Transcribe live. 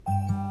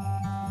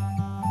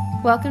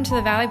Welcome to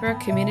the Valley Brook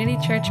Community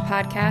Church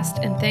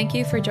podcast, and thank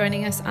you for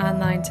joining us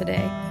online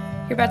today.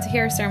 You're about to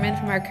hear a sermon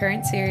from our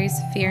current series,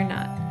 Fear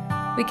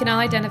Not. We can all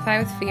identify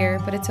with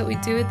fear, but it's what we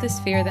do with this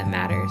fear that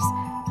matters.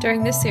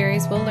 During this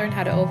series, we'll learn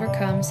how to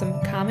overcome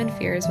some common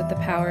fears with the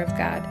power of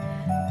God.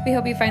 We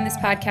hope you find this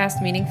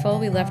podcast meaningful.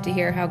 We love to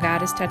hear how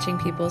God is touching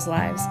people's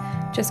lives.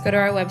 Just go to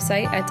our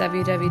website at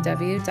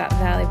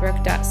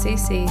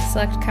www.valleybrook.cc,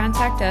 select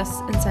Contact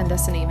Us, and send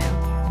us an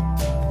email.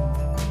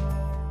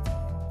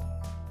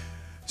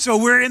 So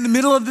we're in the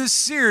middle of this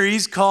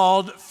series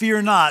called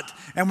Fear Not,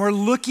 and we're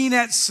looking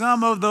at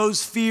some of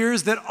those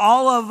fears that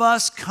all of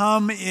us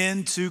come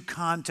into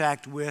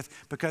contact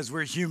with because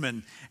we're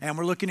human, and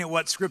we're looking at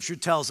what Scripture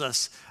tells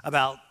us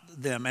about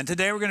them. And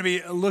today we're going to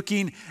be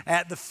looking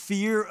at the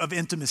fear of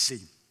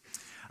intimacy.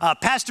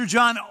 Pastor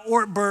John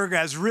Ortberg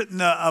has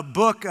written a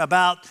book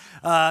about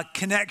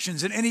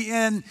connections. And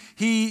in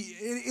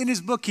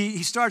his book,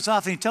 he starts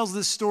off and he tells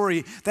this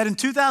story that in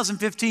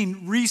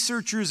 2015,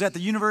 researchers at the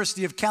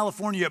University of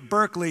California at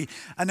Berkeley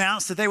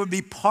announced that they would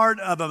be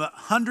part of a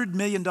 $100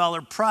 million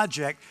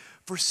project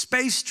for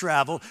space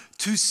travel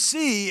to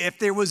see if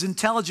there was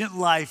intelligent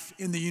life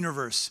in the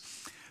universe.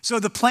 So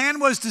the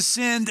plan was to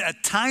send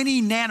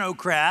tiny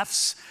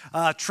nanocrafts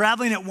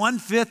traveling at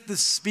 1/5 the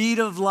speed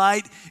of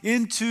light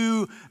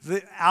into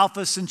the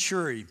Alpha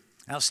Centauri.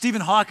 Now, Stephen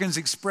Hawking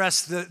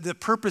expressed the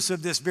purpose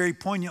of this very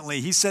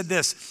poignantly. He said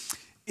this: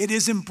 "It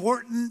is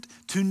important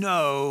to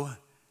know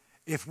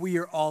if we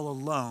are all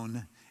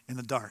alone in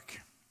the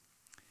dark."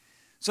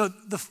 So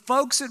the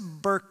folks at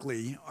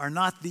Berkeley are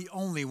not the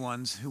only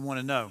ones who want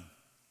to know.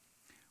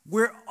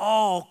 We're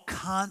all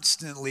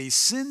constantly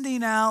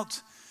sending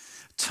out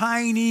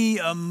tiny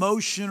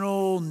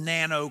emotional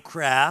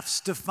nanocrafts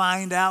to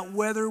find out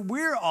whether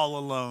we're all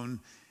alone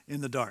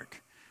in the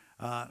dark.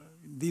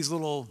 These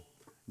little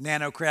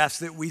nanocrafts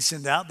that we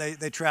send out,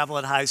 they travel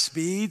at high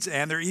speeds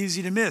and they're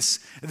easy to miss.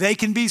 They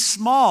can be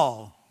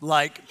small,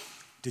 like,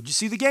 did you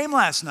see the game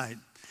last night?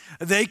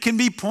 They can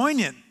be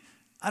poignant.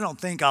 I don't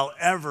think I'll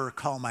ever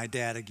call my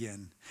dad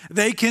again.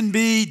 They can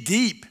be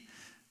deep.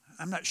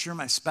 I'm not sure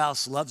my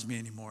spouse loves me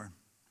anymore.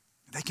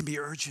 They can be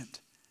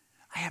urgent.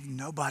 I have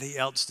nobody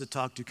else to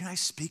talk to. Can I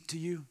speak to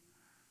you?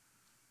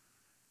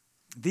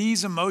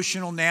 These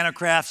emotional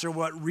nanocrafts are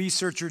what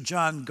researcher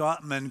John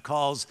Gottman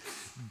calls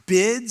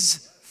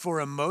bids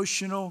for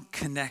emotional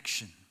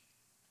connection.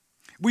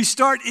 We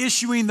start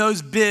issuing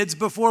those bids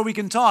before we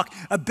can talk.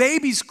 A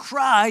baby's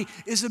cry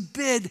is a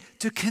bid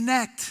to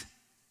connect.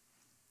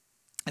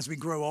 As we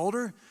grow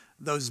older,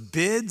 those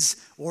bids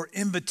or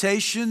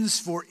invitations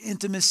for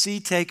intimacy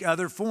take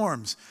other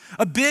forms.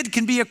 A bid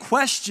can be a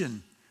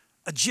question,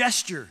 a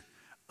gesture,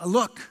 a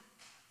look,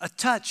 a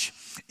touch,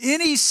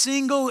 any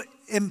single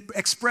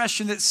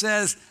expression that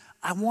says,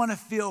 I want to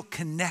feel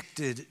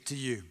connected to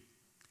you.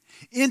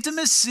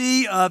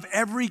 Intimacy of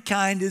every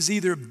kind is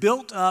either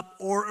built up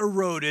or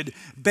eroded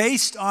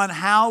based on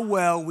how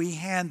well we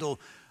handle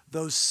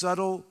those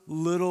subtle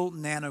little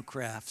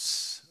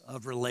nanocrafts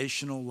of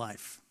relational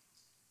life.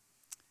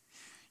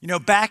 You know,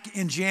 back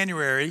in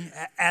January,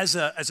 as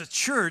a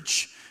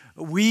church,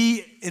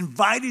 we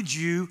invited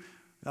you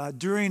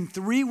during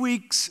 3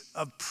 weeks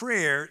of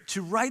prayer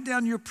to write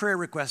down your prayer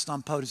requests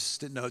on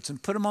Post-it notes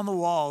and put them on the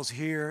walls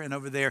here and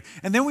over there.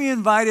 And then we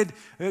invited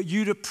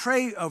you to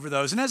pray over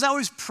those. And as I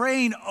was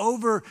praying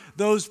over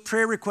those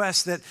prayer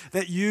requests that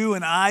you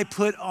and I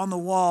put on the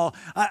wall,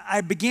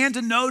 I began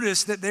to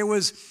notice that there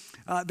were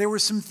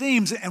some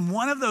themes, and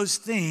one of those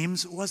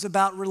themes was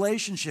about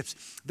relationships.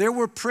 There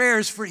were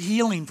prayers for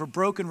healing for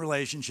broken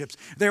relationships.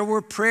 There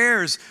were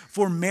prayers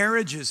for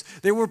marriages.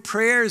 There were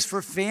prayers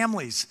for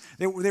families.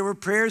 There were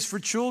prayers for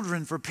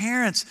children, for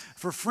parents,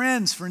 for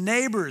friends, for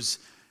neighbors.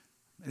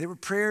 There were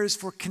prayers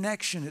for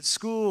connection at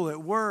school,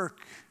 at work.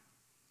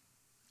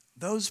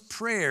 Those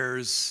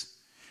prayers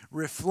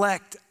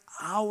reflect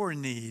our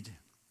need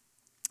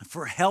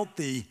for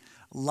healthy,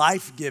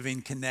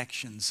 life-giving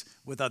connections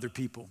with other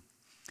people.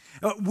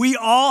 We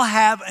all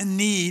have a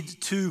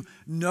need to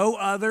know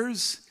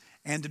others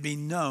and to be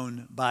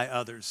known by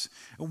others.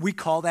 We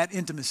call that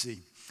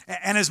intimacy.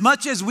 And as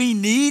much as we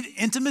need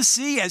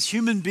intimacy as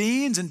human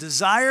beings and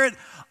desire it,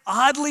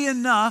 oddly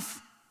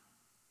enough,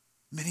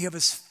 many of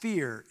us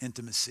fear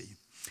intimacy.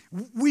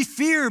 We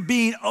fear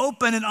being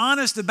open and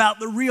honest about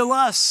the real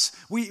us.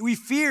 We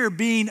fear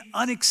being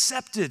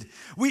unaccepted.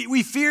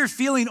 We fear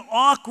feeling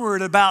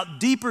awkward about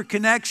deeper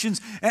connections.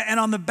 And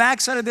on the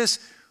backside of this,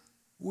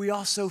 we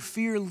also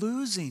fear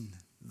losing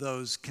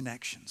those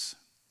connections.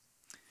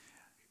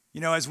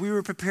 You know, as we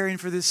were preparing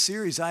for this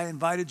series, I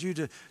invited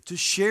you to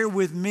share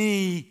with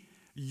me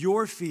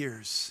your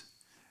fears.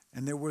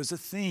 And there was a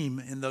theme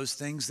in those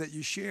things that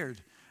you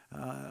shared.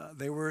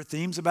 There were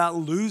themes about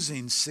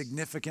losing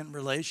significant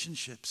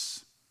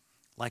relationships,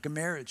 like a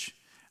marriage.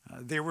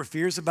 There were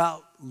fears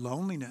about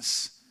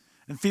loneliness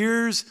and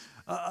fears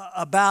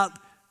about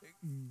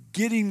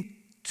getting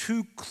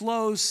too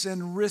close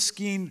and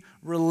risking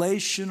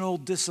relational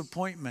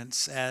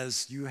disappointments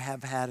as you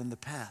have had in the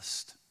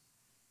past.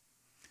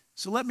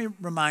 So let me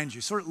remind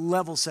you, sort of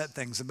level set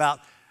things about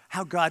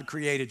how God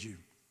created you.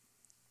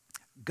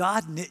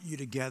 God knit you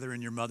together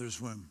in your mother's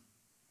womb.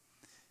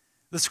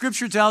 The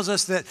scripture tells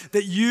us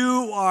that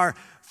you are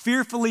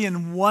fearfully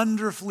and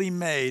wonderfully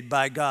made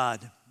by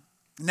God.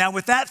 Now,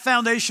 with that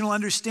foundational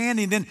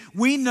understanding, then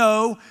we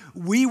know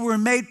we were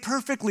made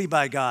perfectly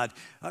by God,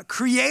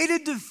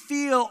 created to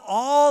feel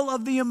all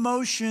of the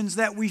emotions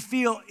that we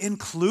feel,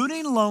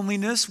 including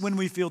loneliness when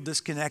we feel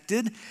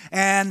disconnected,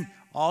 and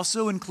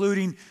also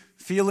including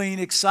feeling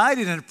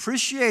excited and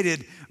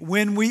appreciated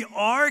when we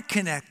are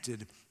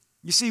connected.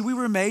 You see, we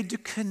were made to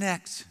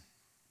connect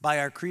by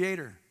our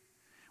Creator.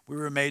 We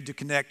were made to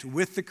connect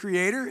with the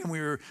Creator, and we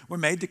were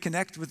made to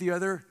connect with the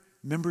other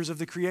members of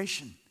the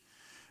creation.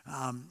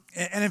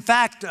 And in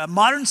fact,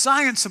 modern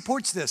science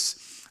supports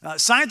this.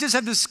 Scientists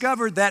have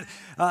discovered that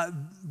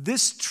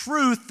this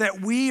truth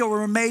that we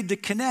were made to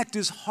connect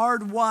is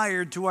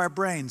hardwired to our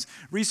brains.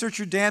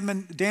 Researcher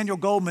Daniel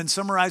Goleman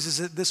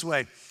summarizes it this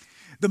way.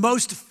 The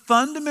most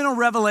fundamental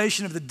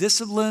revelation of the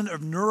discipline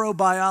of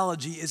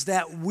neurobiology is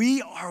that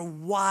we are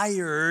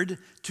wired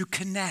to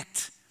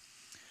connect.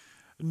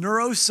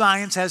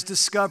 Neuroscience has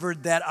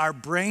discovered that our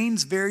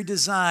brain's very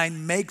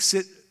design makes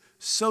it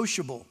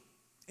sociable,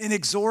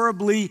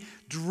 inexorably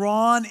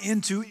drawn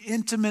into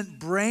intimate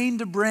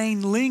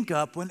brain-to-brain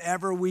link-up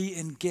whenever we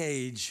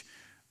engage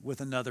with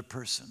another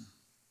person.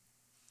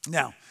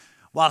 Now,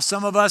 while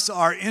some of us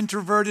are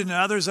introverted and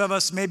others of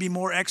us may be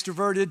more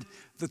extroverted,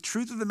 the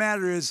truth of the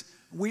matter is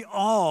we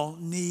all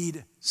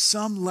need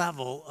some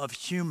level of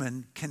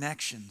human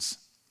connections.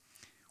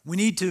 We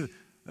need to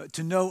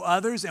know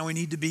others, and we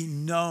need to be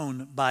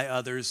known by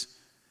others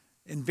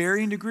in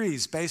varying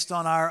degrees based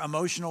on our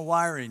emotional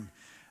wiring.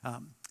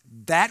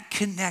 That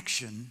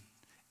connection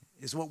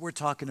is what we're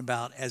talking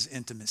about as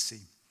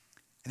intimacy.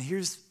 And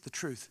here's the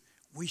truth.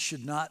 We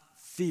should not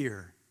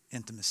fear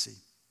intimacy.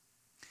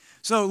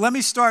 So let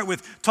me start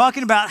with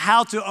talking about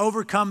how to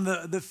overcome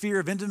the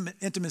fear of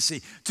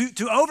intimacy.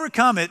 To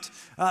overcome it,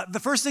 the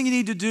first thing you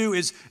need to do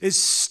is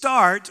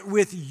start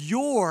with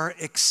your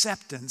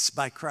acceptance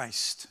by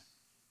Christ.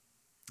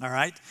 All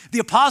right? The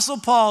Apostle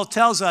Paul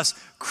tells us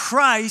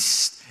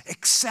Christ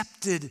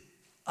accepted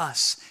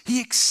us. He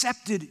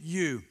accepted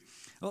you.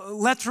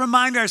 Let's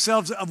remind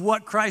ourselves of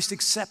what Christ's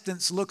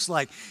acceptance looks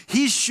like.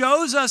 He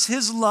shows us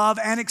his love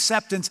and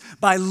acceptance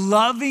by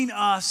loving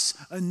us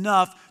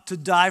enough to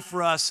die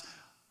for us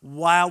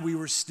while we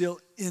were still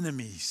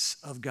enemies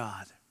of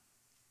God.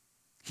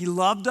 He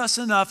loved us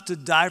enough to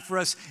die for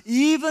us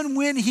even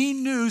when he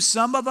knew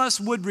some of us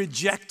would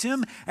reject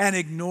him and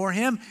ignore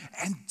him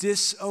and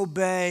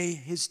disobey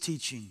his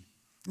teaching.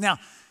 Now,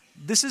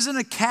 this isn't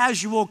a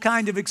casual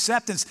kind of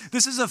acceptance.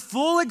 This is a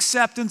full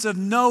acceptance of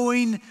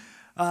knowing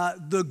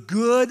the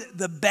good,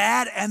 the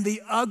bad, and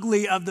the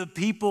ugly of the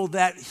people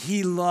that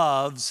he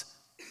loves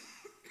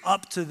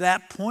up to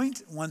that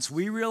point, once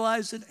we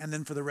realize it, and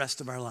then for the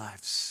rest of our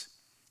lives.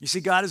 You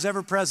see, God is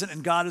ever present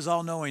and God is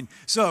all knowing.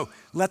 So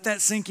let that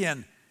sink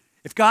in.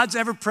 If God's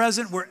ever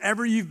present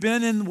wherever you've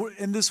been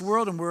in this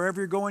world and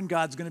wherever you're going,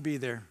 God's going to be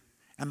there.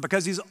 And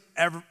because he's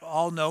ever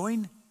all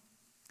knowing,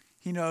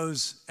 he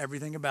knows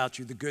everything about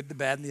you, the good, the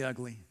bad, and the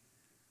ugly.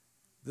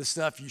 The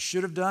stuff you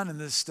should have done and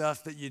the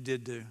stuff that you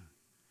did do.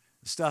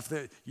 The stuff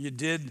that you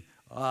did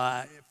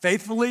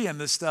faithfully and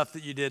the stuff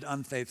that you did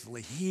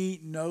unfaithfully. He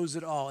knows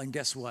it all. And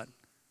guess what?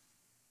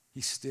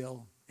 He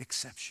still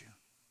accepts you.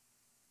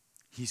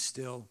 He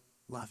still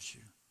loves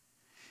you.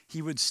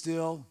 He would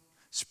still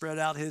spread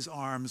out his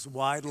arms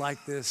wide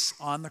like this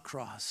on the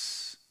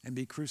cross and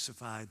be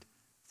crucified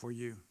for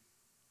you.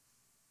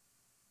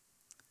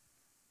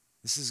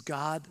 This is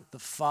God, the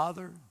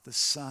Father, the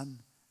Son,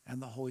 and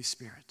the Holy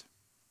Spirit.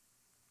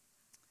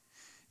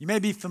 You may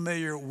be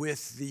familiar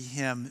with the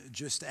hymn,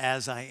 Just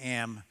As I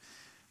Am.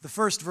 The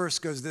first verse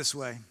goes this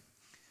way.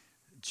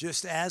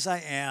 Just as I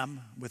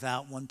am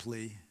without one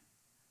plea,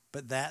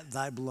 but that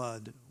thy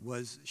blood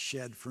was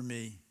shed for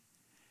me,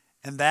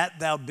 and that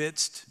thou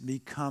bidst me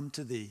come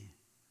to thee,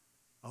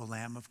 O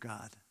Lamb of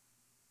God,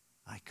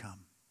 I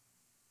come.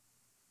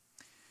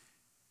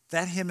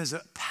 That hymn is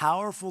a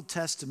powerful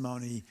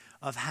testimony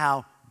of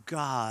how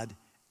God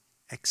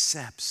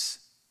accepts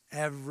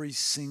every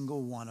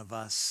single one of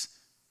us.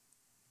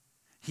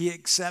 He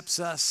accepts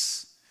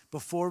us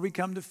before we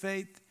come to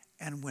faith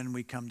and when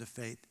we come to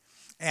faith.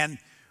 And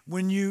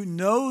when you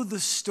know the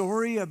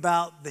story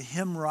about the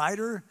hymn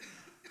writer,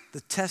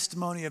 the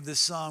testimony of this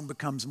song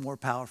becomes more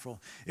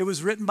powerful. It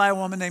was written by a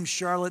woman named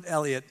Charlotte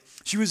Elliott.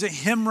 She was a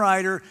hymn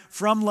writer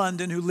from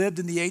London who lived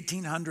in the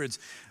 1800s.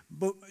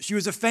 But she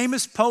was a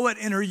famous poet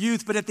in her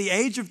youth, but at the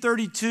age of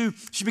 32,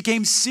 she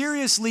became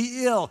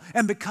seriously ill.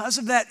 And because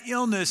of that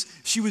illness,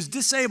 she was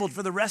disabled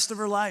for the rest of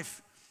her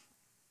life.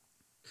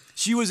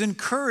 She was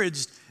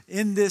encouraged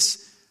in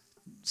this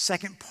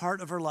second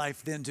part of her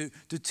life then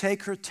to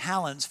take her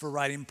talents for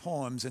writing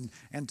poems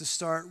and to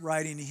start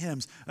writing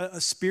hymns.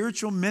 A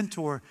spiritual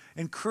mentor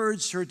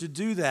encouraged her to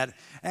do that.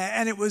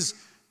 And it was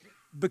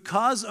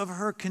because of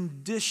her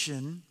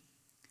condition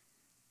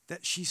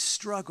that she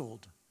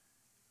struggled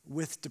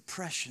with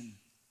depression.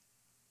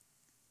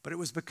 But it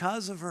was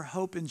because of her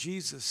hope in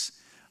Jesus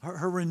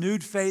her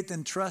renewed faith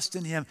and trust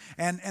in him,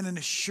 and an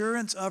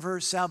assurance of her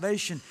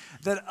salvation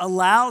that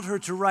allowed her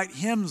to write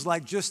hymns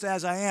like Just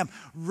As I Am,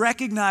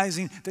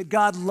 recognizing that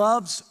God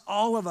loves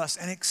all of us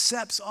and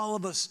accepts all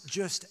of us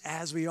just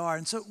as we are.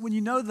 And so when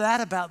you know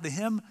that about the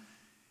hymn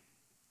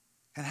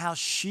and how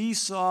she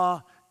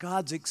saw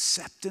God's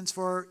acceptance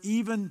for her,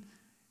 even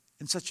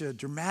in such a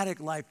dramatic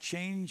life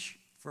change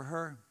for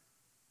her,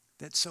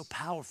 that's so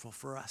powerful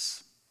for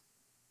us.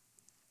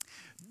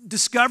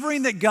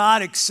 Discovering that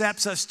God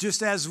accepts us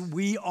just as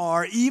we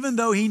are, even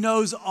though he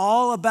knows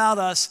all about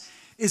us,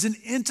 is an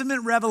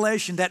intimate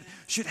revelation that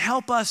should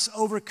help us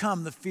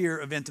overcome the fear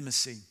of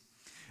intimacy.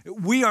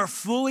 We are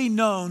fully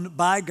known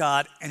by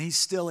God, and he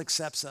still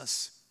accepts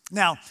us.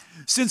 Now,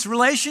 since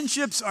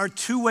relationships are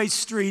two-way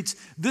streets,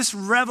 this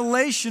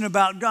revelation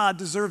about God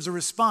deserves a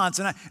response.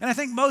 And I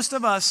think most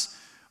of us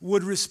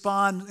would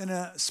respond in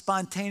a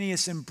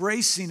spontaneous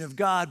embracing of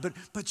God.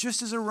 But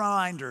just as a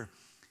reminder,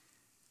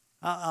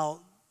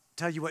 I'll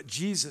tell you what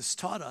Jesus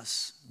taught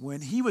us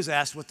when he was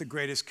asked what the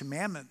greatest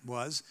commandment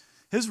was.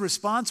 His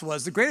response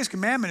was, the greatest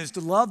commandment is to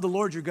love the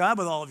Lord your God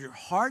with all of your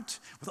heart,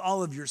 with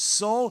all of your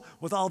soul,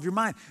 with all of your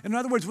mind. In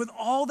other words, with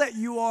all that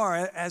you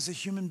are as a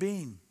human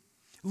being.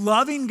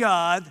 Loving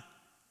God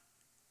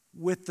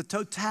with the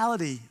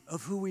totality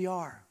of who we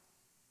are.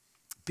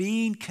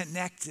 Being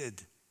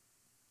connected.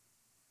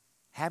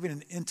 Having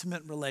an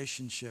intimate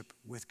relationship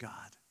with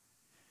God.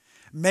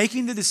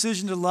 Making the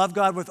decision to love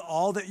God with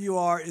all that you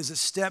are is a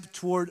step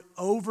toward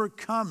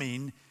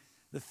overcoming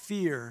the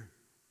fear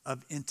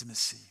of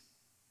intimacy.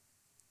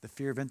 The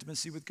fear of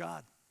intimacy with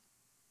God.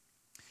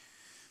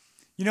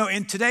 You know,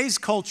 in today's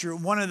culture,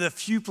 one of the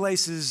few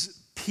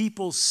places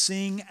people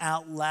sing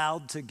out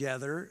loud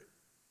together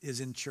is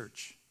in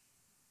church.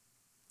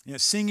 You know,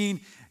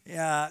 singing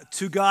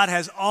to God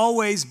has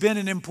always been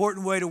an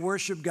important way to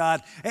worship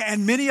God.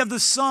 And many of the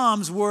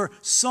Psalms were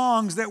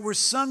songs that were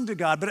sung to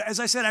God. But as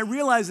I said, I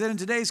realize that in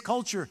today's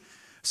culture,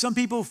 some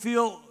people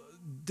feel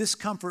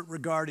discomfort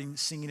regarding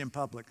singing in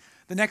public.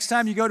 The next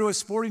time you go to a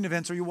sporting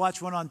event or you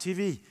watch one on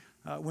TV,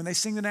 when they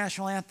sing the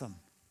national anthem,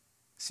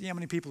 see how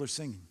many people are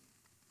singing.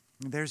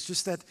 There's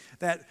just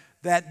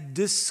that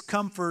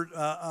discomfort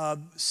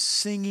of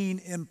singing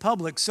in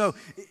public. So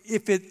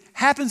if it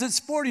happens at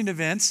sporting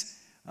events,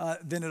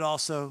 then it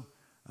also,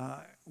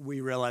 we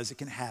realize it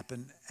can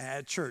happen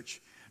at church.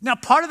 Now,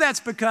 part of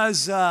that's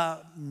because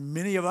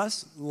many of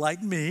us,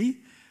 like me,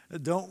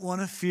 don't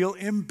want to feel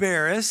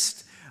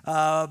embarrassed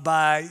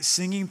by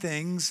singing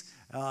things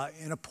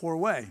in a poor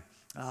way.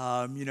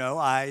 I'm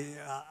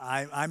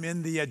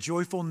in the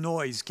joyful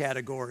noise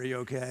category,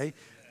 okay?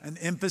 An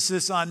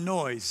emphasis on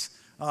noise,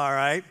 all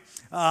right?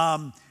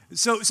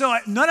 So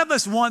none of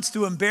us wants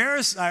to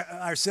embarrass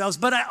ourselves,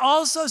 but I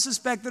also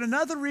suspect that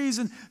another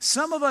reason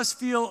some of us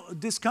feel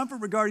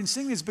discomfort regarding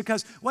singing is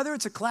because whether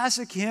it's a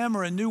classic hymn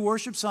or a new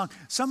worship song,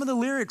 some of the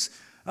lyrics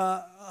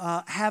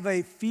have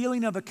a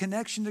feeling of a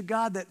connection to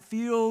God that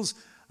feels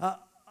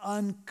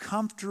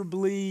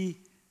uncomfortably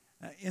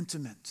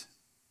intimate.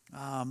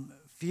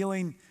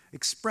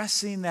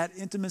 Expressing that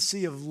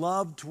intimacy of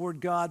love toward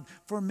God,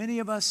 for many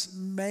of us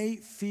may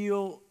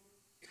feel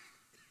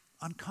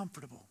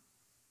uncomfortable.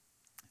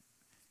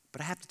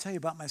 But I have to tell you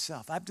about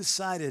myself. I've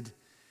decided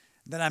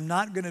that I'm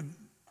not going to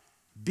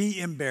be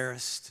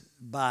embarrassed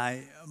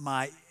by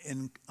my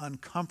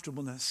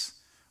uncomfortableness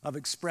of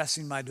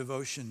expressing my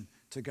devotion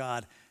to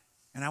God.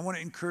 And I want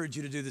to encourage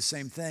you to do the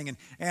same thing.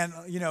 And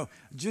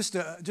just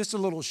a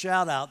little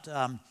shout out.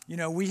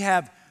 We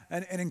have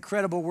an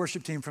incredible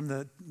worship team, from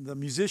the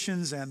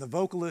musicians and the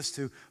vocalists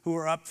who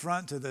are up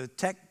front to the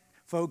tech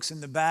folks in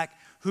the back,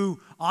 who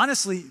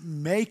honestly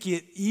make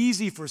it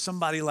easy for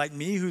somebody like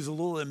me who's a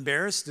little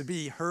embarrassed to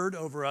be heard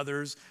over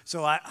others.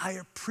 So I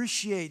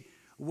appreciate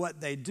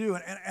what they do,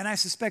 and I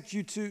suspect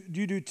you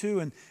do too.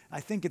 And I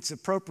think it's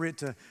appropriate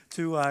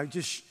to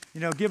just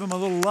give them a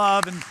little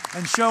love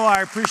and show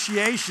our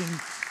appreciation.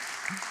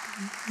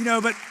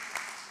 But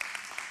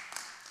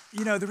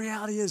the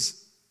reality is,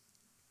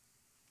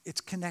 it's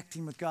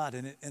connecting with God,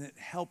 and it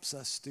helps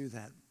us do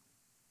that.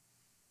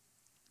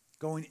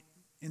 Going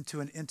into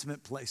an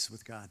intimate place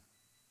with God.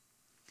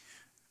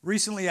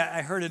 Recently,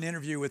 I heard an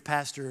interview with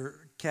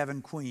Pastor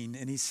Kevin Queen,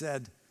 and he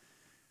said,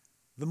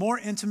 the more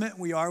intimate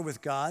we are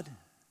with God,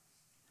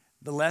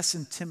 the less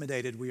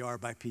intimidated we are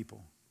by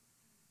people.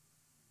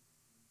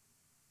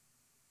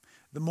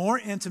 The more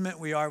intimate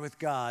we are with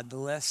God, the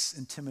less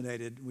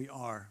intimidated we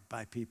are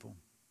by people.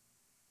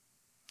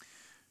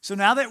 So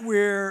now that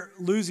we're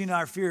losing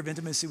our fear of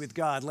intimacy with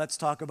God, let's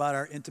talk about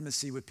our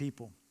intimacy with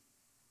people.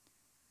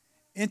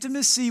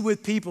 Intimacy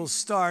with people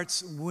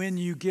starts when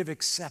you give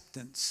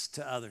acceptance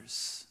to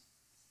others.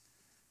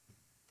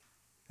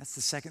 That's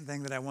the second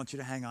thing that I want you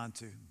to hang on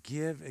to.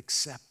 Give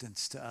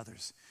acceptance to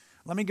others.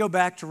 Let me go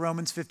back to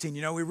Romans 15.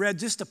 We read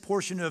just a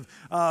portion of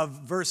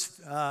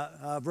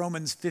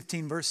Romans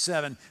 15, verse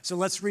 7. So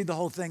let's read the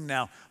whole thing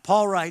now.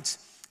 Paul writes,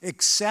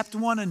 accept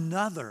one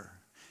another,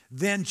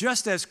 then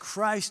just as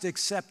Christ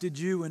accepted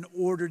you in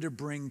order to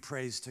bring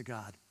praise to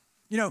God.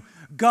 You know,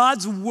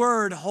 God's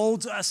word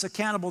holds us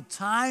accountable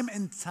time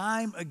and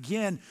time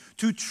again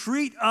to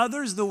treat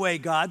others the way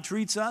God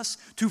treats us,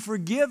 to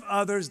forgive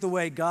others the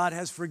way God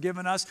has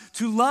forgiven us,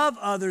 to love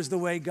others the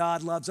way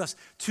God loves us,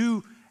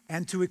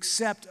 and to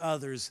accept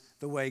others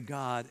the way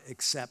God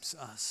accepts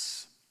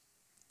us.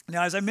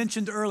 Now, as I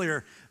mentioned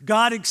earlier,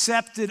 God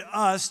accepted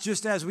us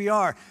just as we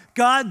are.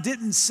 God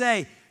didn't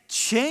say,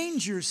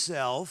 change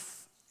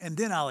yourself and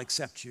then I'll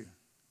accept you.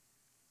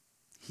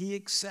 He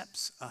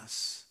accepts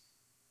us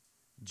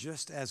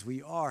just as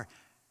we are.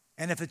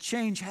 And if a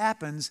change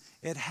happens,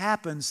 it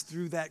happens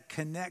through that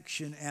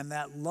connection and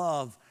that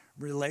love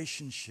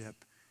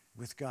relationship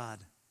with God.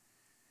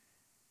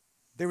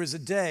 There was a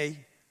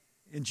day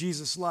in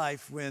Jesus'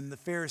 life when the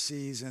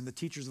Pharisees and the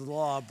teachers of the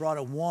law brought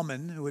a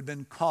woman who had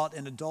been caught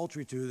in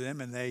adultery to them,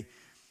 and they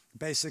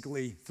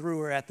basically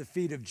threw her at the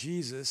feet of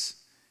Jesus.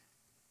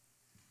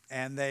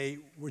 And they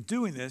were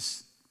doing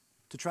this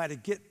to try to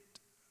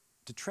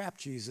trap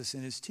Jesus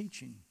in his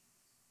teaching.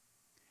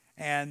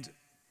 And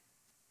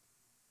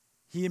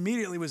he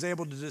immediately was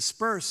able to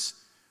disperse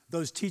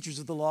those teachers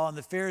of the law and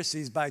the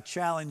Pharisees by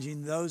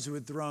challenging those who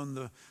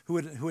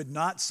had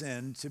not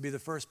sinned to be the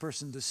first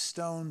person to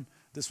stone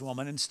this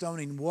woman. And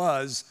stoning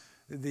was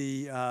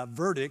the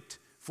verdict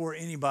for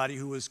anybody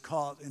who was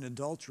caught in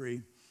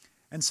adultery.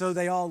 And so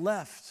they all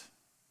left.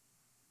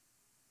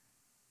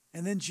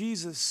 And then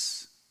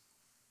Jesus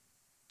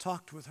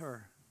talked with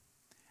her.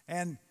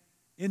 And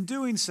in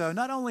doing so,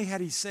 not only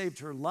had he saved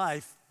her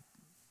life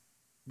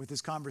with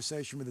his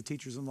conversation with the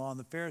teachers of the law and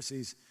the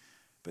Pharisees,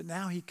 but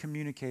now he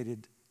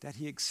communicated that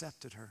he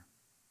accepted her.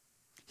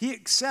 He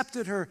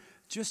accepted her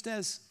just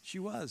as she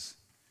was.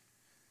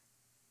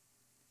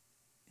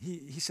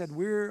 He said,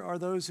 "Where are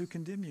those who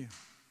condemn you?"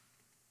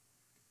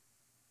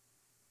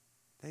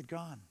 They'd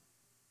gone.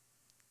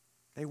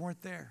 They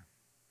weren't there.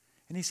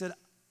 And he said,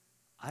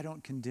 "I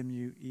don't condemn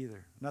you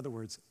either." In other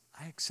words,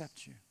 I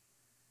accept you.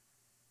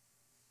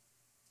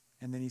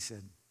 And then he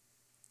said,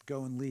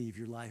 "Go and leave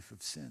your life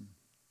of sin."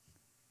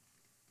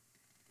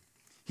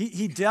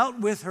 He dealt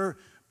with her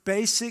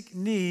basic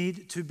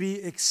need to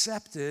be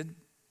accepted,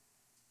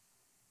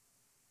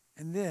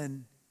 and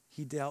then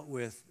he dealt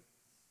with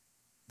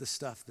the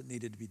stuff that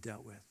needed to be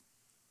dealt with.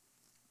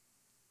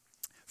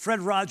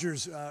 Fred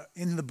Rogers,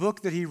 in the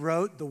book that he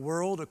wrote, The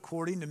World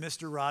According to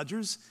Mr.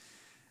 Rogers,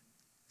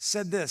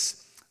 said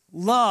this: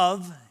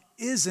 love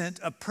isn't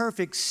a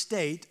perfect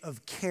state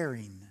of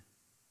caring.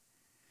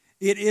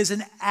 It is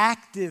an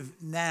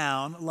active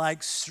noun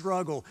like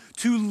struggle.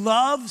 To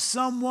love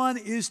someone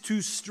is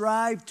to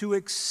strive to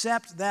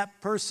accept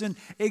that person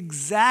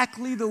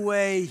exactly the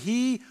way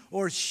he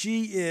or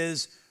she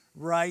is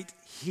right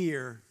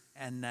here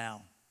and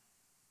now.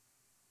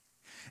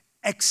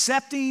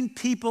 Accepting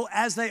people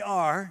as they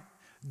are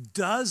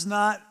does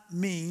not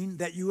mean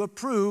that you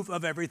approve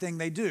of everything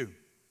they do.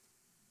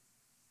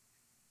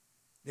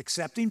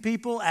 Accepting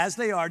people as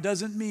they are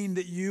doesn't mean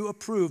that you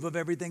approve of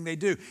everything they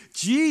do.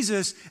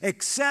 Jesus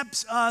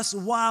accepts us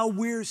while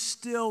we're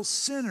still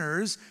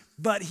sinners,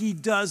 but he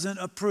doesn't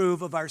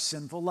approve of our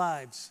sinful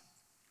lives.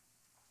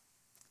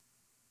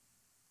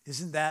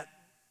 Isn't that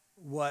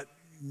what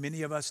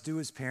many of us do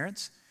as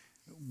parents?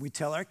 We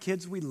tell our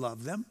kids we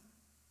love them,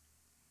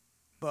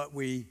 but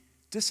we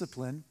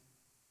discipline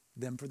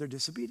them for their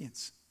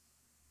disobedience.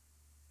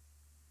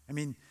 I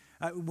mean,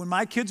 when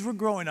my kids were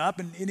growing up,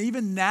 and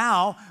even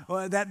now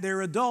that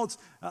they're adults,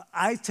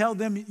 I tell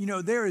them,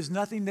 there is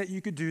nothing that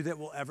you could do that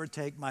will ever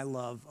take my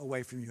love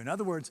away from you. In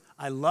other words,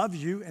 I love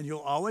you and you'll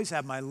always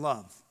have my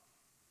love.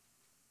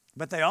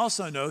 But they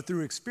also know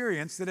through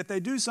experience that if they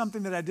do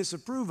something that I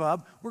disapprove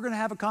of, we're going to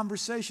have a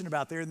conversation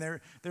about there, and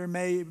there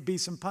may be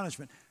some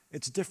punishment.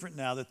 It's different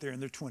now that they're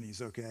in their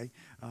 20s, okay?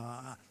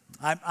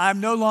 I'm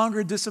no longer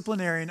a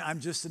disciplinarian.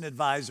 I'm just an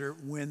advisor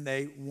when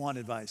they want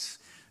advice.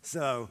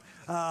 So,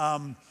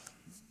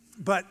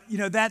 but,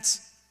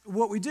 that's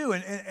what we do,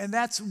 and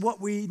that's what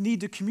we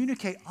need to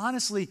communicate,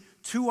 honestly,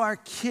 to our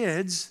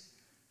kids,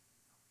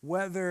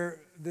 whether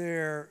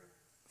they're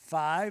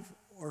 5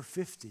 or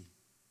 50.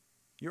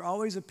 You're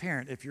always a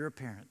parent if you're a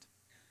parent,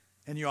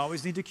 and you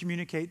always need to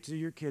communicate to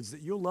your kids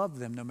that you'll love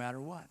them no matter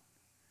what,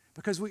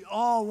 because we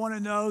all want to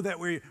know that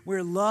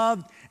we're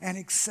loved and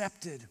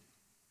accepted.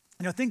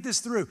 Think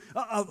this through.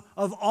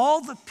 Of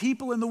all the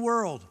people in the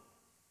world,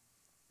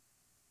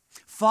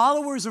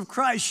 followers of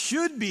Christ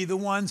should be the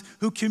ones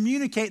who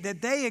communicate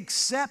that they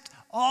accept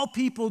all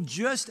people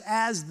just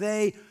as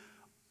they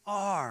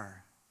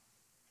are,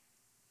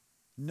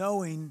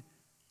 knowing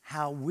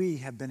how we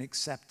have been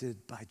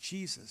accepted by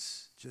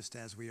Jesus just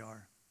as we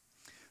are.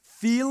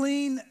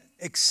 Feeling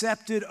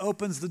accepted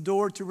opens the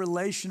door to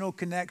relational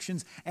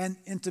connections and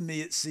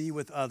intimacy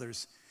with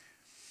others.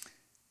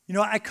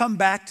 I come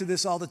back to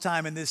this all the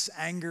time in this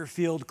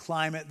anger-filled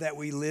climate that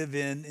we live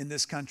in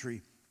this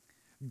country.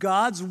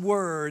 God's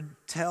word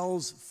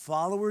tells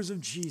followers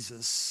of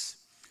Jesus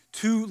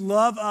to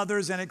love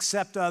others and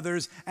accept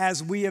others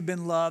as we have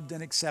been loved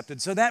and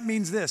accepted. So that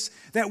means this,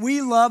 that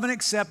we love and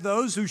accept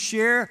those who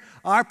share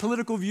our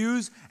political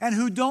views and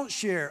who don't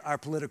share our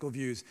political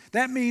views.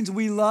 That means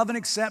we love and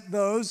accept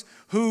those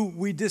who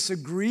we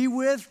disagree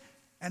with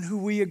and who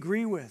we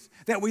agree with.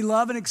 That we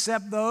love and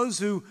accept those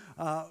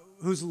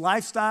whose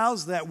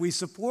lifestyles that we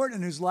support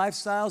and whose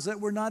lifestyles that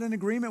we're not in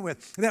agreement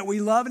with. That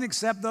we love and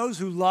accept those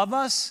who love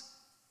us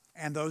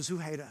and those who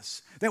hate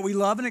us. That we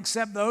love and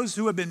accept those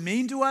who have been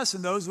mean to us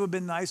and those who have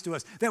been nice to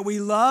us. That we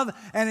love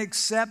and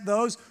accept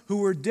those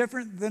who are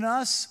different than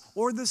us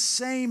or the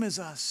same as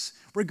us,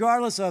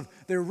 regardless of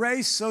their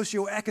race,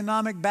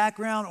 socioeconomic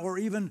background, or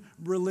even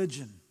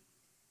religion.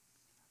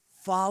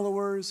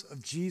 Followers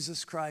of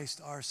Jesus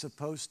Christ are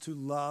supposed to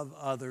love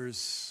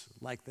others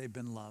like they've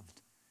been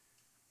loved.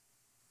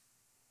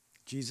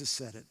 Jesus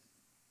said it.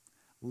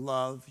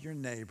 Love your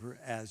neighbor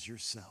as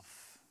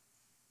yourself.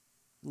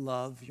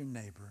 Love your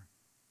neighbor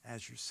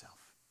as yourself.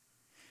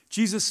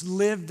 Jesus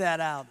lived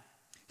that out.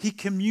 He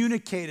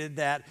communicated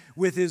that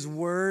with his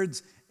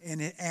words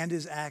and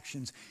his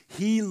actions.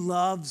 He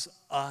loves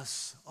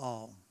us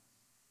all.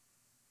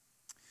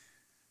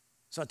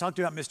 So I talked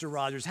about Mr.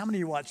 Rogers. How many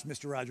of you watched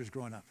Mr. Rogers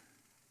growing up?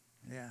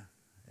 Yeah.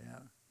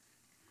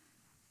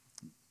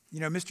 You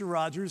know, Mr.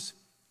 Rogers,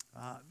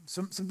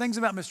 some things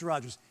about Mr.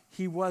 Rogers.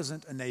 He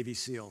wasn't a Navy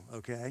SEAL,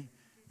 okay?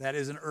 That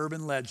is an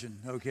urban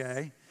legend,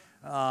 okay?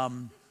 But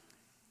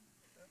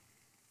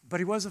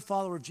he was a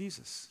follower of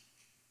Jesus.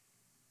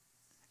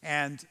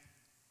 And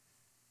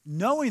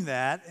knowing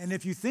that, and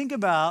if you think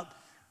about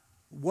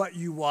what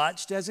you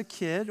watched as a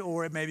kid,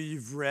 or maybe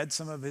you've read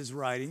some of his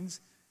writings,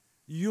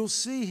 you'll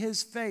see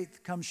his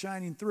faith come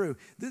shining through.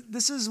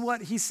 This is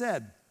what he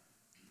said.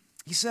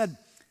 He said,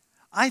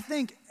 I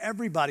think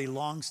everybody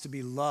longs to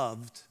be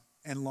loved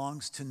and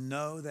longs to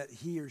know that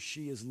he or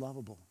she is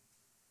lovable.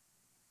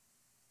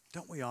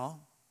 Don't we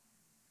all?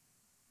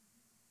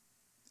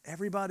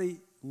 Everybody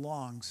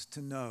longs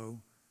to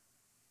know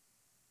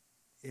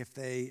if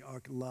they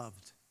are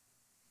loved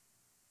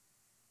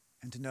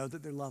and to know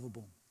that they're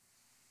lovable.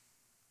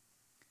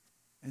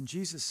 And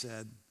Jesus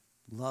said,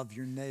 love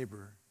your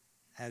neighbor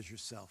as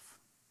yourself.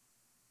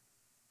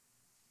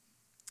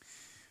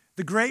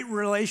 The great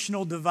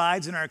relational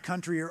divides in our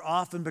country are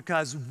often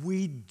because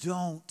we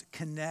don't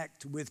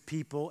connect with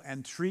people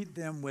and treat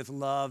them with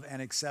love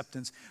and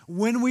acceptance.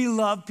 When we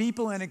love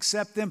people and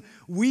accept them,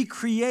 we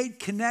create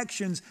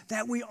connections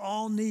that we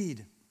all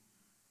need.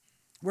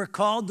 We're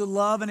called to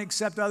love and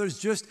accept others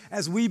just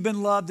as we've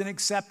been loved and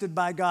accepted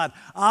by God.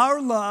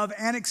 Our love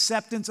and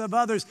acceptance of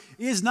others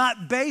is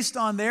not based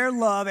on their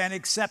love and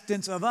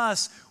acceptance of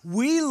us.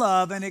 We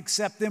love and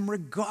accept them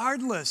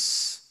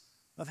regardless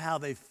of how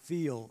they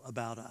feel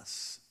about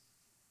us.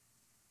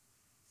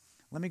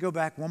 Let me go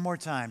back one more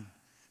time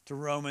to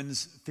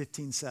Romans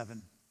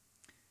 15:7.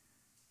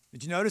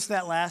 Did you notice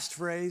that last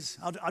phrase?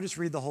 I'll just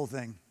read the whole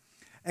thing.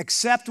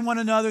 Accept one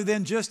another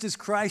then just as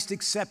Christ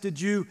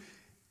accepted you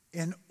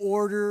in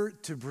order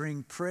to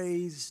bring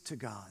praise to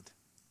God.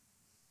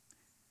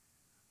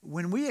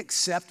 When we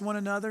accept one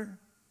another,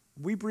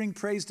 we bring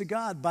praise to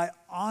God by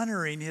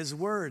honoring his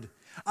word.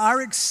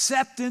 Our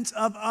acceptance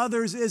of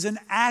others is an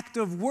act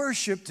of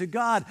worship to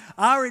God.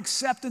 Our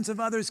acceptance of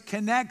others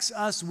connects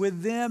us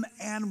with them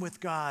and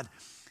with God.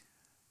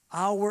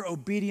 Our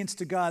obedience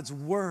to God's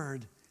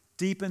word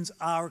deepens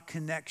our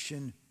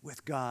connection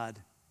with God.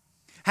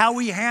 How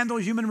we handle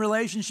human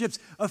relationships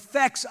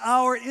affects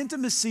our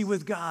intimacy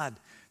with God.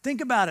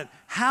 Think about it.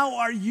 How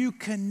are you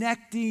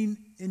connecting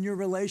in your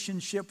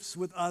relationships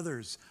with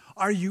others?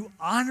 Are you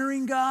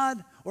honoring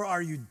God or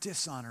are you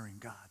dishonoring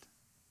God?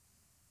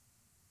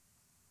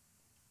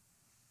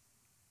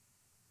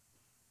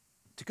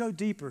 To go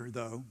deeper,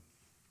 though,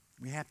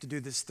 we have to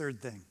do this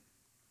third thing.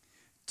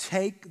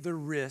 Take the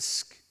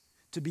risk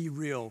to be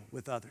real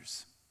with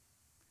others.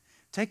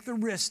 Take the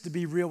risk to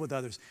be real with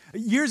others.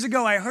 Years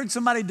ago, I heard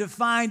somebody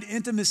define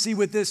intimacy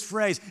with this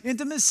phrase.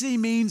 Intimacy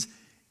means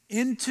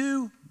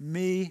into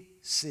me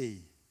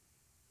see.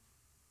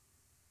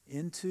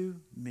 Into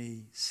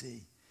me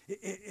see.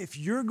 If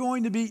you're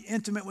going to be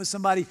intimate with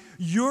somebody,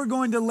 you're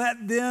going to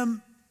let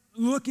them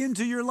look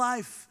into your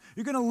life.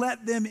 You're going to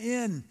let them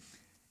in.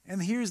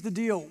 And here's the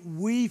deal.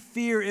 We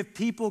fear if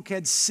people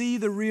could see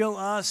the real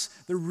us,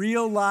 the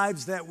real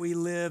lives that we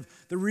live,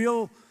 the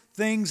real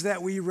things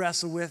that we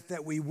wrestle with,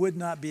 that we would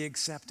not be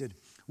accepted.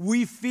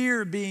 We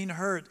fear being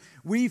hurt.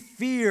 We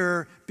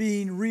fear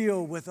being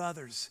real with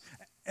others.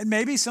 And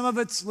maybe some of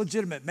it's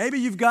legitimate. Maybe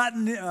you've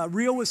gotten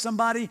real with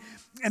somebody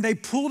and they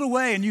pulled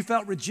away and you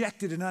felt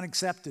rejected and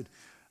unaccepted.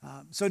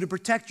 So to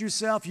protect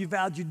yourself, you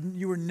vowed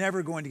you were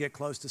never going to get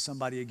close to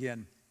somebody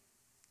again.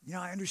 You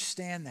know, I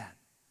understand that.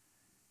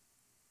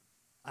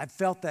 I've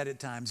felt that at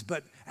times.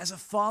 But as a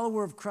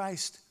follower of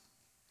Christ,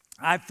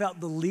 I've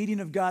felt the leading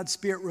of God's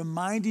Spirit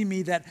reminding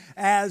me that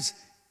as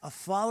a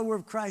follower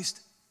of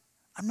Christ,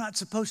 I'm not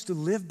supposed to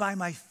live by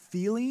my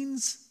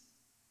feelings.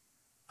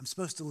 I'm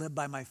supposed to live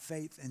by my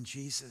faith in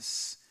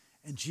Jesus.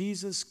 And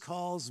Jesus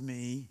calls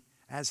me,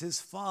 as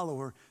his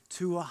follower,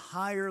 to a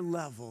higher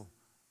level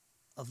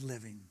of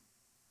living.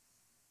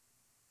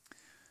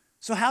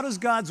 So how does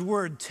God's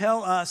word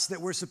tell us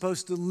that we're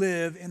supposed to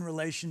live in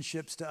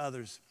relationships to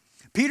others?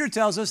 Peter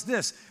tells us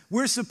this: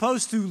 we're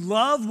supposed to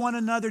love one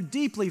another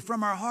deeply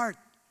from our heart.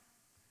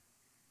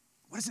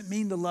 What does it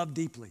mean to love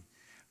deeply?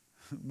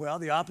 Well,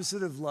 the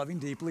opposite of loving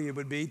deeply, it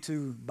would be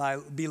to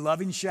be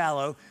loving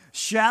shallow.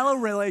 Shallow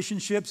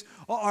relationships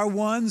are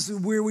ones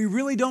where we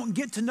really don't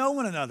get to know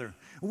one another.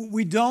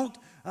 We don't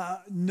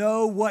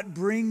know what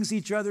brings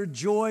each other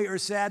joy or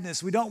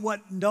sadness. We don't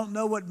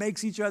know what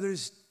makes each other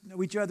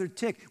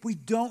tick. We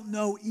don't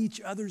know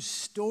each other's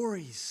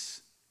stories.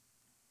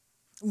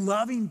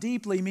 Loving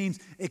deeply means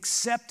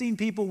accepting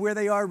people where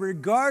they are,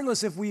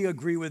 regardless if we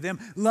agree with them.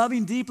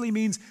 Loving deeply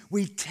means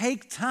we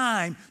take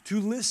time to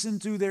listen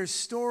to their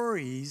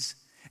stories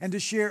and to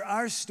share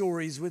our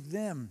stories with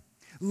them.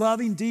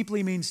 Loving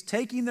deeply means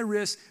taking the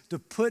risk to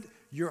put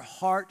your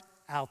heart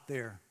out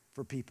there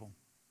for people.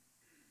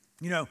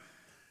 You know,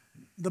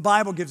 the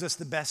Bible gives us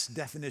the best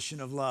definition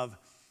of love.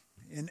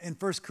 In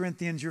 1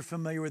 Corinthians, you're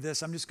familiar with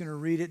this. I'm just going to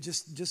read it.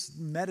 Just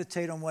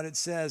meditate on what it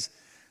says.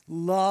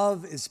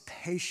 Love is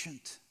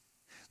patient.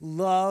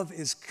 Love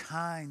is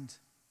kind.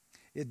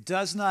 It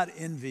does not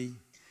envy.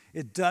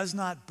 It does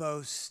not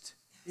boast.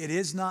 It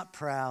is not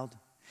proud.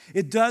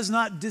 It does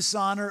not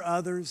dishonor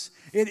others.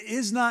 It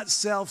is not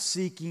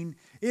self-seeking.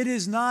 It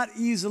is not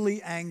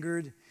easily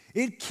angered.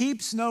 It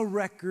keeps no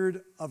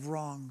record of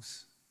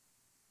wrongs.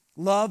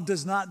 Love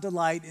does not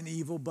delight in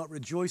evil, but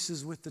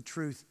rejoices with the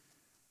truth.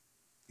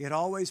 It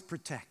always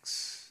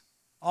protects,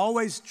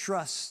 always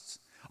trusts,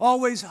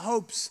 always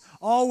hopes,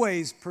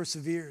 always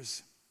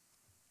perseveres.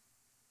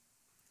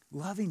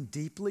 Loving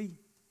deeply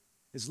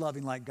is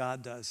loving like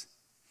God does.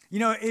 You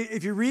know,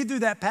 if you read through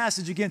that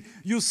passage again,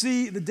 you'll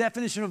see the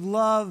definition of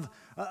love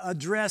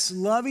address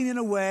loving in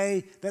a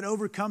way that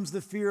overcomes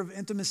the fear of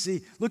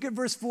intimacy. Look at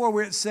verse 4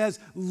 where it says,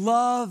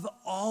 love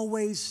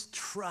always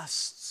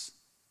trusts,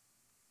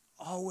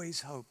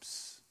 always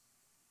hopes,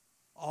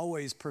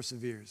 always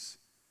perseveres.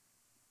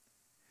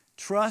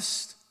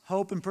 Trust,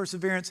 hope, and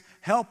perseverance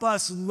help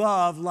us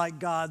love like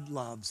God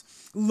loves.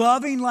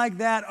 Loving like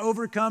that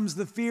overcomes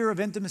the fear of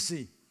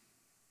intimacy.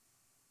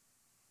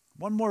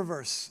 One more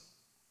verse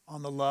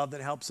on the love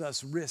that helps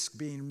us risk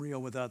being real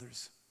with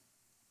others.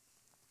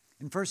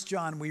 In 1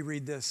 John, we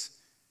read this: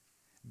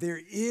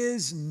 there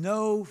is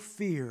no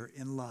fear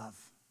in love,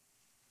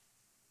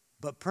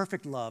 but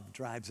perfect love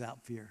drives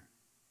out fear.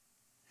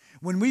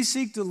 When we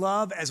seek to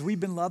love as we've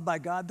been loved by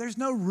God, there's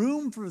no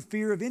room for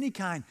fear of any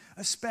kind,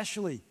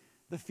 especially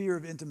the fear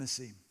of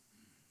intimacy.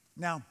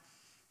 Now,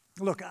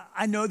 look,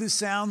 I know this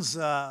sounds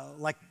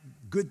like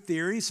good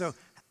theory, so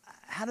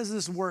how does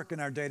this work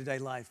in our day-to-day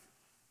life?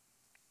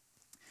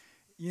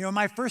 You know,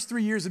 my first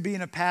 3 years of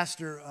being a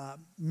pastor,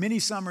 many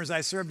summers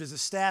I served as a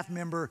staff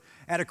member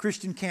at a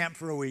Christian camp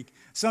for a week.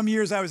 Some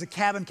years I was a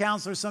cabin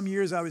counselor, some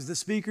years I was the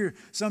speaker,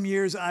 some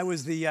years I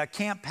was the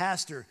camp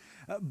pastor.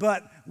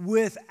 But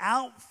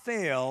without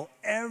fail,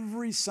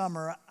 every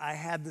summer I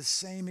had the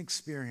same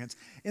experience.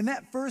 In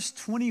that first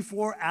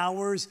 24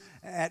 hours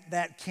at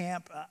that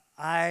camp,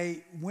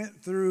 I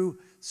went through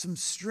some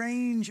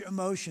strange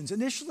emotions.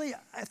 Initially,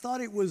 I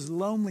thought it was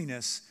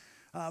loneliness.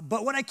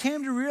 But what I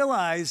came to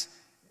realize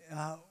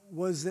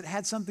was that it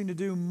had something to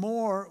do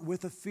more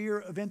with a fear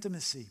of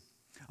intimacy.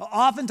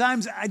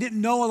 Oftentimes, I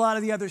didn't know a lot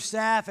of the other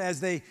staff as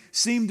they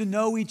seemed to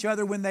know each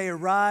other when they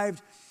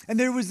arrived. And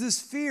there was this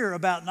fear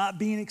about not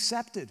being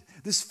accepted,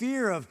 this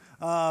fear of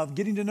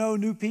getting to know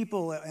new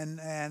people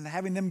and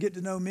having them get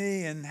to know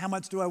me, and how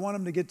much do I want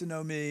them to get to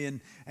know me,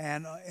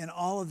 and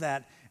all of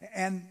that.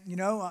 And, you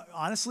know,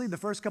 honestly, the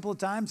first couple of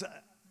times,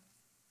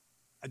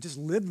 I just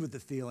lived with the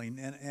feeling,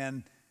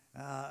 and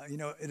you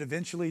know, it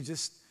eventually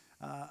just,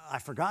 I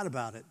forgot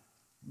about it.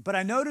 But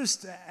I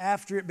noticed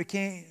after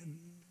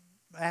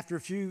a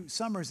few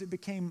summers, it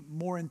became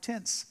more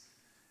intense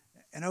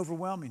and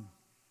overwhelming.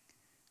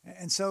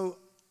 And so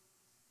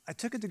I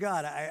took it to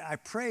God. I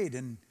prayed,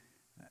 and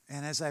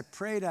as I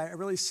prayed, I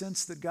really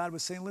sensed that God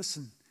was saying,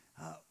 listen,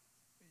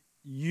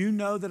 you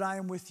know that I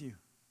am with you.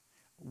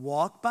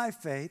 Walk by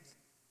faith.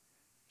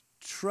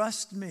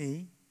 Trust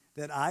me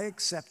that I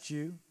accept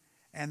you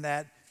and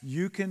that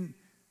you can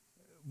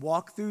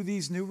walk through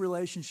these new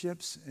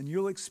relationships and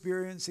you'll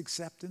experience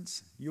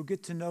acceptance. You'll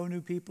get to know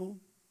new people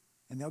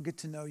and they'll get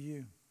to know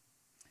you.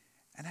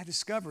 And I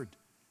discovered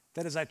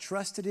that as I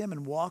trusted him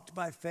and walked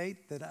by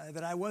faith,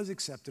 that I was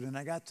accepted, and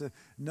I got to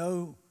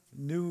know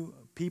new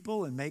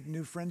people and make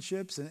new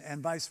friendships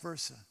and vice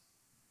versa.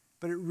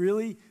 But it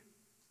really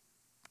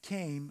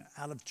came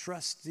out of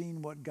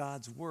trusting what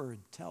God's word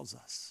tells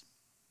us.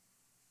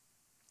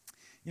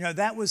 You know,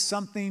 that was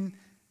something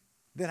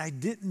that I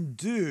didn't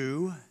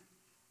do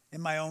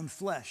in my own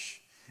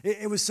flesh.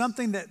 It was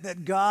something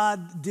that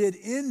God did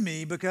in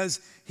me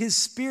because his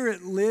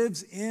Spirit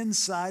lives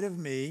inside of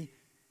me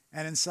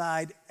and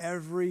inside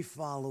every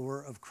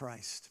follower of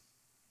Christ.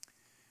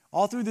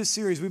 All through this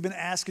series, we've been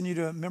asking you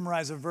to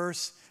memorize a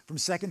verse from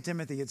 2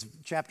 Timothy. It's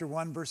chapter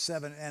 1, verse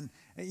 7. And,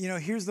 you know,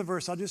 here's the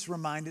verse. I'll just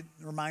remind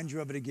you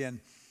of it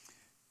again.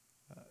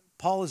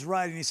 Paul is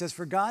writing. He says,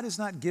 "For God has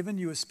not given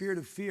you a spirit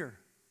of fear,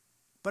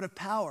 but of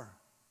power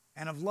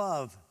and of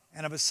love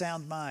and of a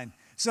sound mind.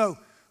 So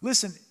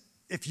listen,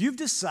 if you've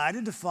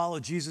decided to follow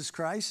Jesus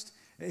Christ,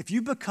 if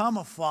you become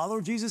a follower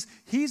of Jesus,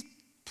 he's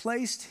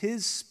placed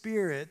his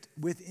Spirit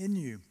within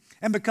you.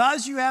 And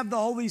because you have the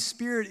Holy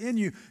Spirit in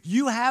you,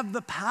 you have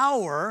the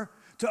power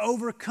to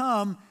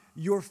overcome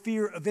your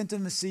fear of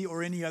intimacy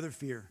or any other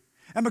fear.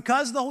 And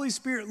because the Holy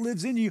Spirit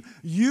lives in you,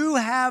 you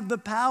have the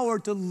power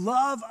to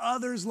love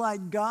others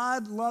like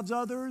God loves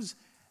others,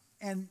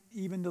 and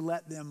even to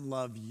let them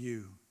love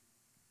you.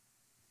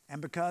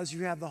 And because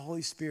you have the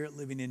Holy Spirit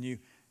living in you,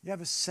 you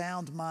have a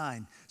sound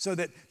mind, so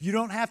that you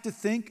don't have to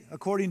think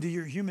according to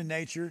your human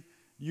nature.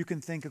 You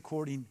can think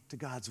according to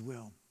God's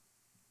will.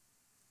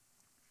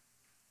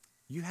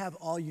 You have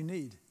all you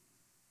need.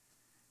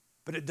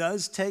 But it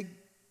does take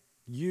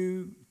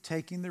you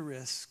taking the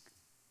risk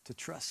to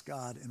trust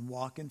God and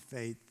walk in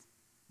faith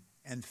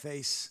and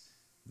face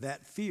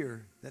that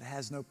fear that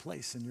has no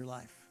place in your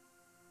life.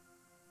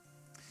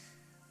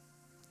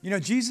 You know,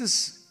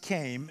 Jesus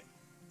came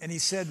and he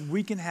said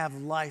we can have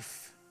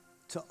life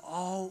to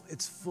all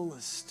its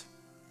fullest.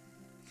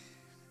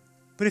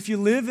 But if you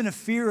live in a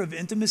fear of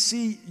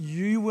intimacy,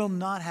 you will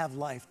not have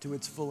life to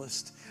its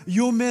fullest.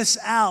 You'll miss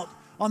out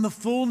on the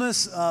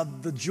fullness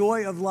of the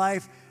joy of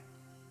life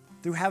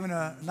through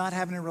not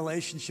having a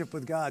relationship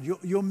with God.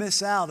 You'll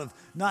miss out of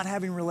not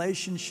having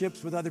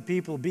relationships with other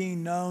people,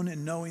 being known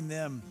and knowing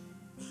them.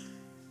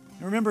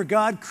 And remember,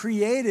 God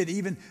created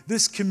even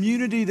this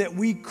community that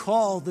we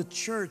call the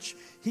church.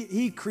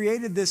 He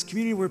created this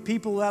community where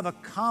people who have a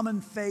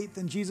common faith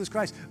in Jesus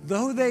Christ,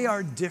 though they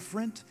are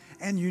different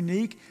and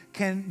unique,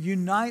 can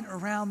unite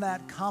around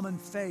that common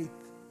faith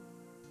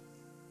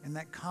and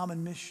that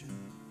common mission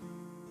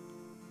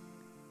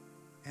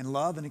and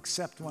love and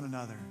accept one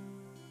another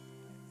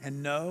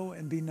and know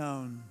and be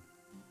known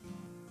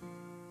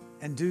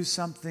and do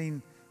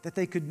something that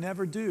they could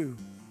never do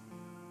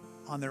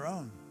on their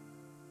own.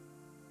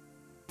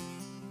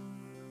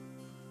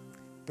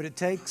 But it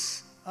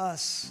takes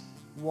us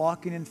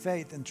walking in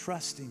faith and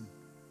trusting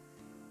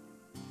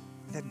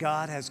that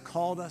God has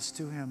called us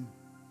to him,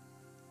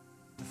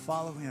 to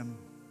follow him,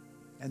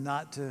 and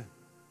not to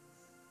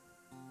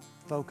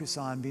focus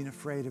on being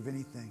afraid of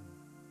anything.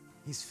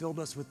 He's filled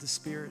us with the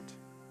Spirit,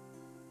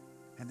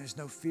 and there's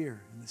no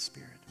fear in the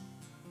Spirit.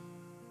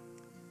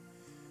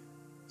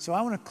 So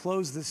I want to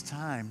close this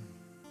time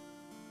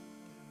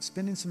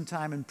spending some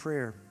time in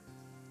prayer.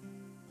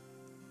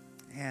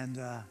 And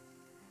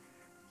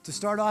to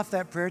start off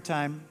that prayer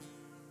time,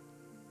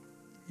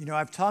 you know,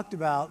 I've talked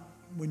about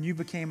when you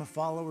became a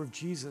follower of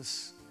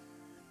Jesus,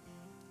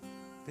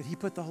 that he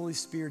put the Holy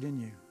Spirit in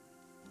you.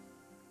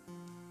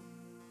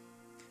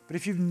 But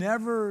if you've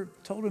never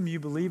told him you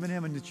believe in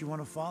him and that you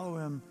want to follow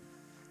him,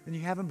 then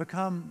you haven't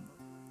become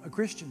a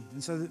Christian.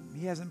 And so that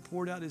he hasn't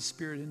poured out his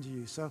Spirit into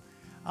you. So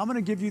I'm going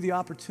to give you the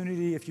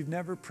opportunity, if you've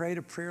never prayed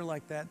a prayer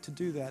like that, to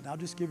do that. And I'll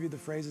just give you the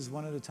phrases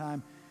one at a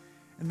time.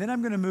 And then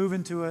I'm going to move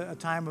into a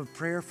time of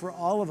prayer for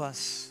all of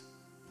us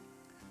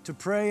to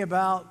pray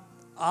about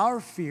our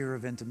fear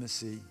of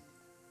intimacy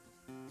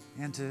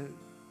and to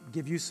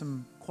give you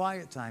some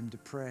quiet time to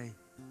pray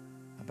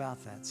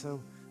about that.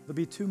 So there'll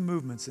be two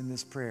movements in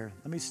this prayer.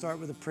 Let me start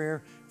with a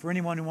prayer for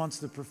anyone who wants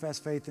to profess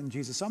faith in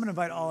Jesus. So I'm going to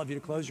invite all of you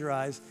to close your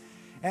eyes.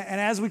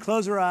 And as we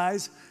close our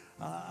eyes,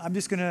 I'm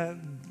just going to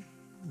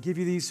give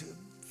you these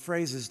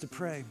phrases to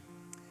pray.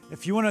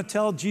 If you want to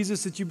tell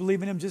Jesus that you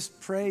believe in him,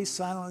 just pray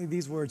silently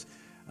these words.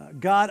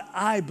 God,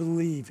 I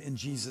believe in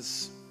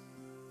Jesus.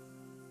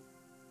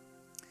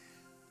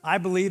 I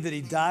believe that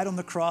he died on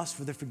the cross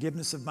for the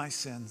forgiveness of my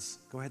sins.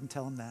 Go ahead and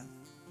tell him that.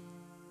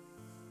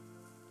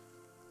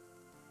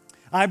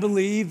 I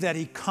believe that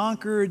he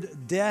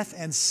conquered death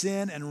and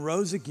sin and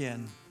rose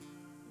again.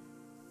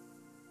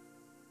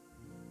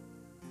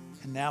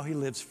 And now he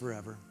lives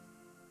forever.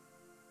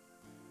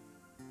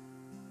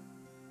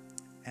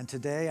 And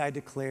today I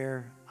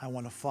declare I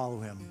want to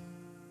follow him.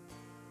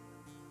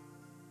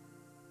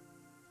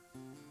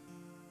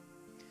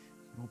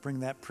 We'll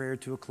bring that prayer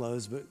to a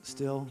close, but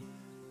still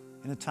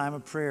in a time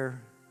of prayer,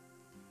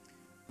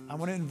 I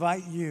want to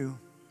invite you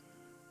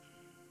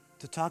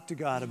to talk to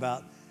God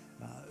about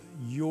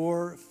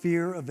your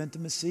fear of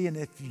intimacy. And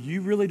if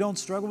you really don't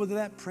struggle with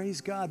that, praise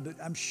God, but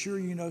I'm sure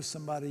you know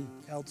somebody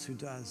else who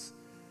does.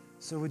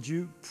 So would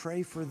you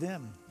pray for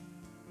them?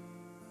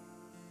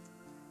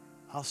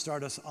 I'll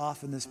start us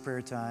off in this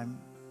prayer time,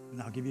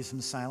 and I'll give you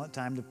some silent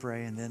time to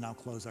pray, and then I'll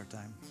close our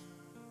time.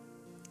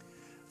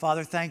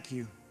 Father, thank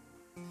you.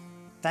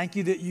 Thank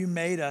you that you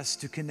made us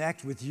to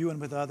connect with you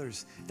and with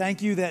others.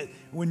 Thank you that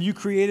when you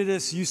created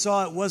us, you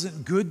saw it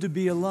wasn't good to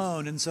be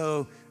alone, and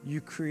so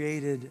you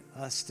created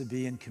us to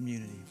be in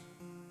community.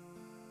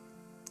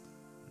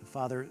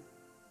 Father,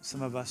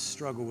 some of us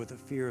struggle with a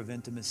fear of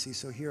intimacy,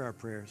 so hear our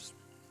prayers.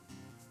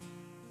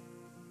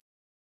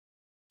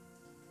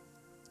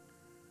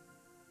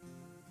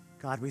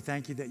 God, we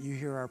thank you that you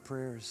hear our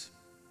prayers.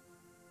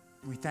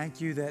 We thank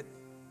you that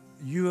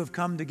you have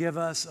come to give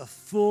us a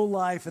full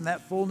life, and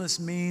that fullness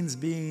means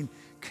being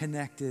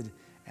connected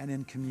and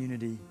in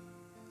community.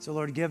 So,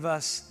 Lord, give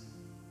us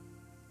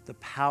the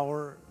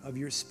power of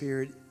your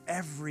Spirit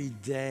every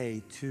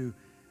day to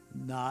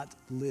not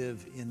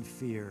live in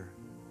fear,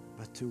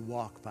 but to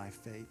walk by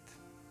faith.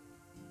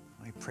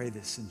 I pray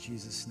this in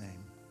Jesus'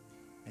 name.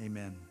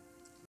 Amen.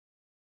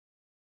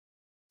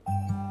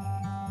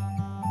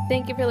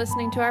 Thank you for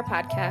listening to our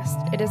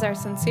podcast. It is our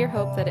sincere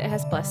hope that it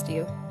has blessed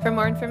you. For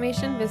more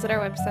information, visit our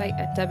website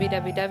at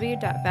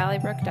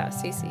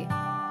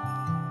www.valleybrook.cc.